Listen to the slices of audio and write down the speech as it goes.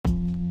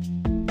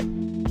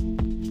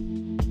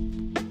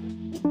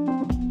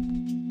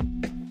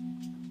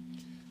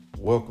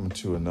Welcome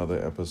to another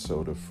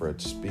episode of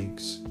Fred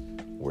Speaks,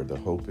 where the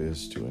hope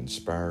is to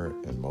inspire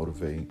and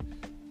motivate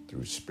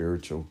through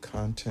spiritual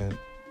content,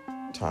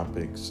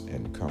 topics,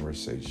 and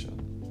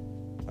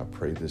conversation. I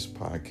pray this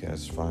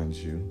podcast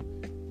finds you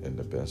in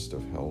the best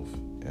of health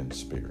and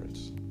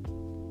spirits.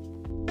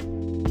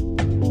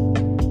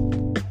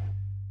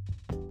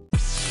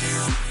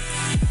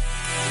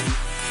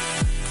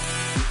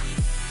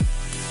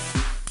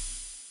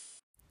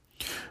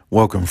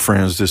 Welcome,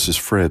 friends. This is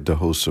Fred, the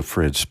host of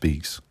Fred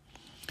Speaks.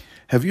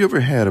 Have you ever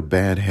had a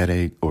bad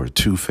headache or a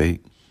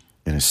toothache,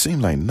 and it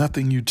seemed like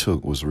nothing you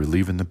took was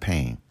relieving the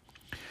pain?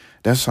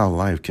 That's how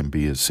life can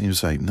be. It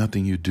seems like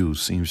nothing you do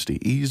seems to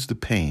ease the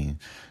pain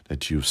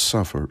that you've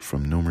suffered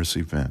from numerous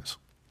events.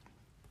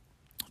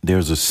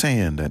 There's a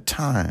saying that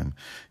time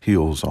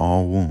heals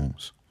all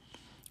wounds.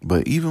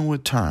 But even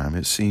with time,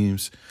 it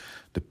seems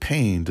the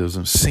pain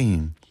doesn't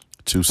seem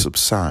to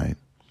subside.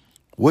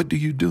 What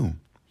do?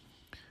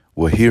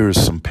 Well, here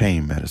is some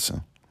pain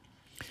medicine.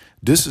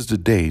 This is the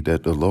day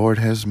that the Lord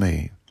has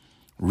made.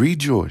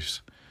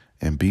 Rejoice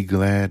and be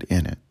glad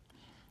in it.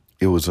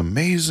 It was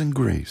amazing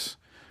grace,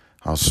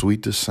 how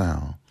sweet the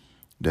sound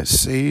that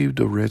saved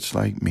a wretch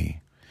like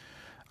me.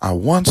 I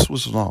once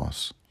was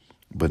lost,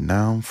 but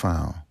now I'm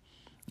found.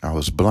 I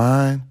was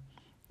blind,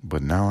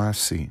 but now I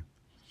see.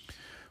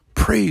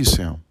 Praise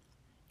him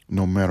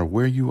no matter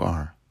where you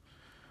are,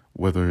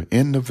 whether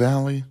in the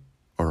valley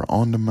or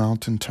on the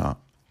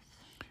mountaintop.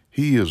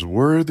 He is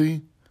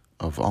worthy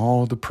of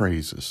all the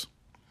praises.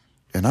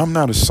 And I'm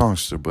not a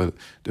songster, but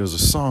there's a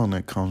song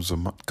that comes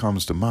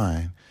to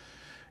mind.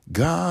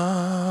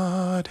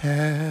 God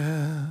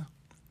has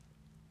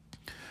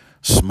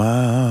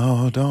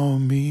smiled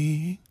on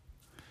me.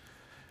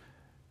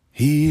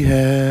 He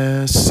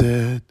has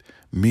set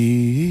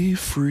me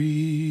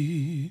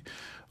free.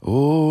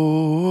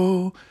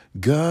 Oh,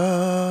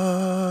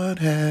 God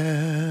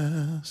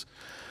has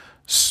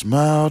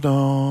smiled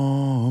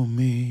on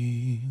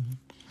me.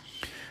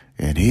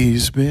 And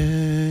he's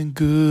been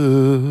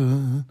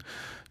good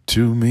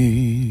to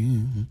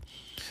me.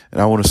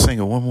 And I want to sing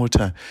it one more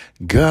time.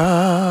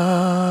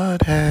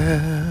 God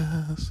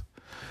has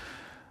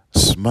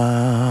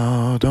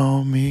smiled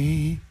on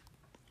me.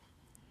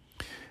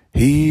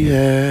 He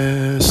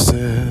has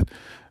set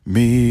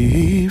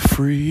me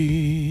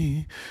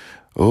free.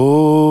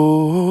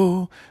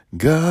 Oh,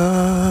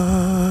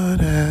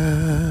 God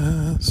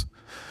has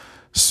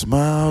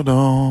smiled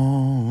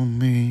on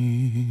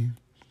me.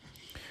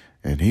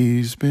 And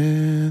he's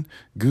been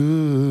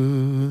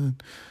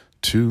good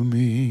to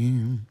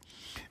me.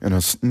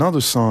 And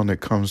another song that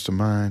comes to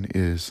mind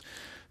is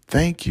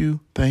Thank You,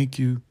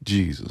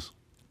 Jesus.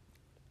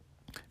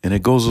 And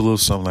it goes a little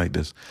something like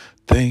this.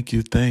 Thank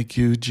you,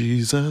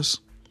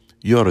 Jesus.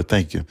 You ought to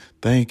thank him.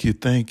 Thank you,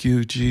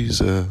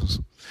 Jesus.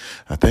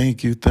 I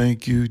thank you,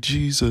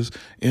 Jesus,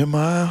 in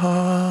my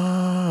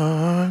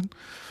heart.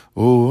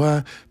 Oh,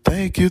 I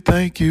thank you,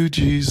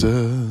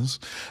 Jesus.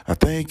 I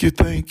thank you,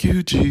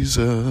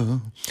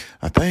 Jesus.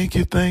 I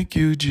thank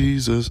you,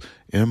 Jesus,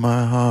 in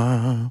my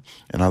heart.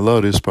 And I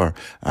love this part.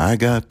 I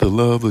got the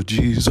love of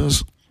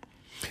Jesus,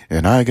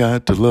 and I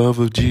got the love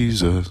of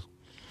Jesus,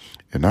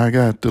 and I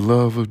got the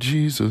love of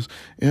Jesus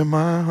in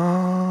my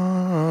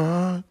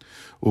heart.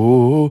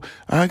 Oh,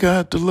 I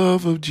got the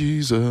love of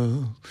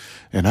Jesus,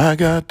 and I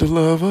got the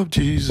love of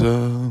Jesus,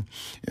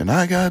 and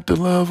I got the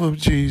love of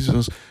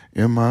Jesus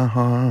in my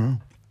heart.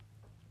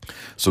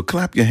 So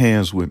clap your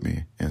hands with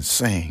me and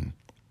sing.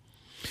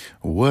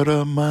 What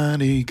a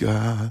mighty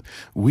God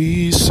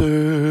we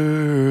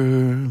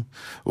serve.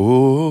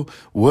 Oh,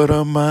 what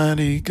a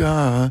mighty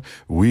God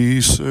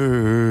we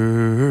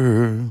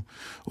serve.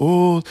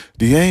 Oh,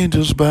 the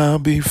angels bow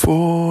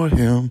before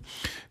him.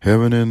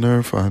 Heaven and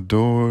earth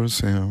adores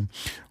him.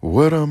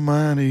 What a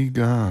mighty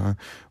God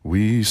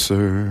we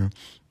serve.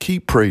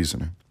 Keep praising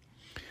him.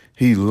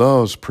 He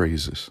loves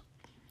praises.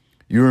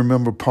 You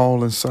remember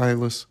Paul and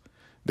Silas?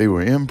 They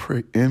were in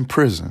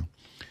prison,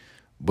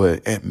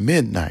 but at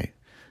midnight,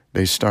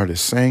 they started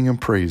singing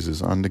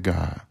praises unto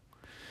God.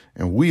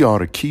 And we ought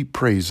to keep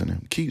praising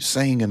him, keep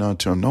singing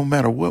unto him, no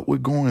matter what we're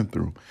going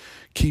through.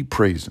 Keep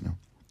praising him.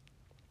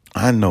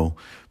 I know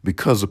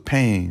because of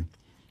pain,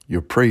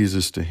 your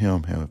praises to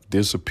him have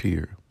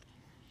disappeared.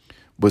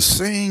 But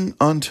sing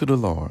unto the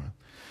Lord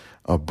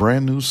a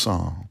brand new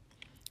song.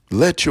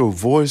 Let your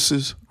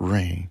voices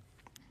ring.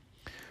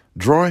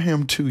 Draw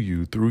him to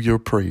you through your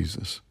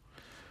praises.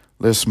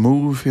 Let's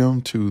move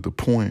him to the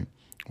point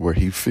where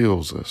he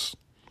fills us.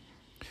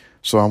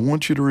 So I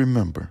want you to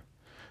remember,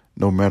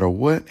 no matter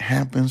what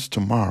happens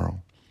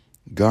tomorrow,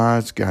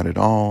 God's got it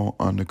all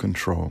under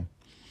control.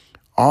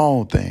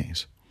 All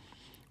things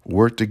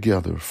work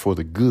together for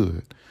the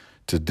good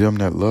to them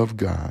that love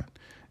God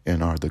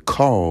and are the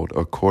called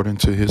according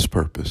to his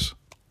purpose.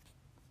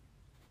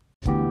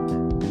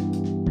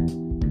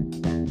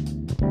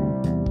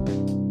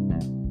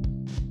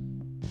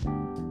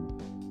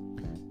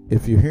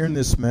 If you're hearing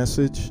this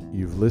message,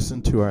 you've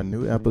listened to our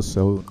new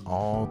episode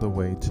all the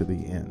way to the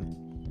end.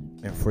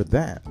 And for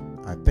that,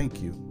 I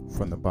thank you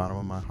from the bottom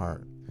of my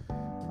heart.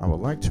 I would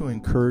like to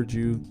encourage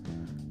you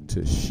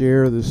to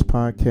share this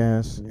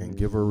podcast and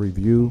give a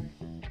review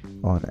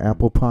on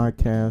Apple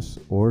Podcasts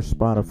or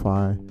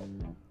Spotify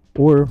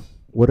or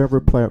whatever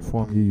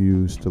platform you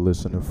use to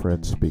listen to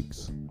Fred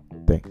Speaks.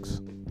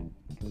 Thanks.